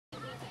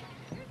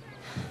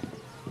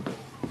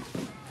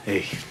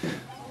Hey,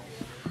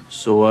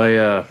 so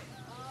I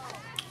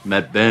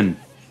met Ben.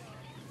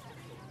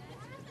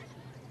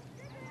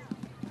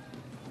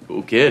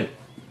 Cool kid.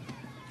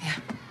 Yeah.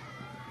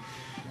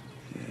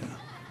 Yeah.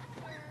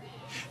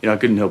 You know, I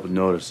couldn't help but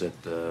notice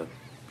that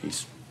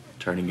he's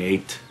turning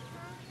 8.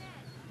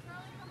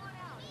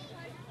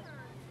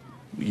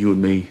 You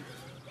and me,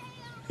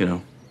 you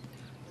know.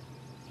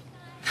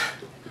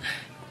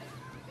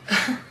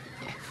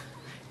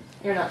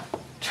 You're not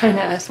trying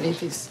to ask me if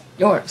he's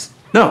yours.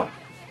 No,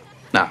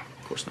 of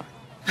course not.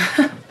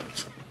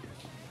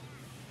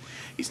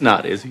 He's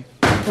not, is he?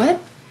 What?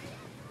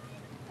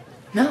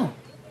 No.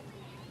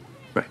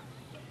 Right.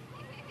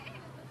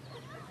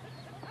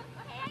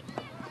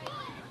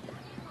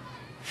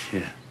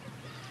 Yeah.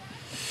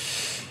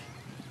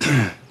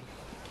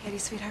 Katie,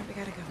 sweetheart, we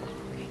gotta go.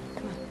 Okay,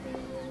 come on.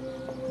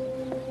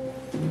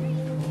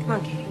 Come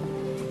on, Katie.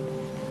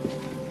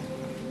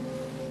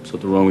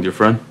 Something wrong with your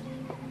friend?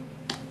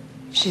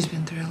 She's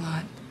been through a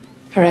lot.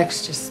 Her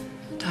ex just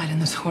died in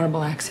this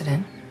horrible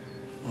accident.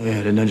 Oh yeah,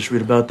 didn't I just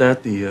read about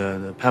that?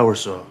 The power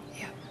saw.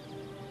 Yeah.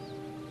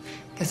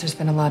 Guess there's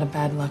been a lot of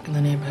bad luck in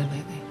the neighborhood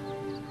lately.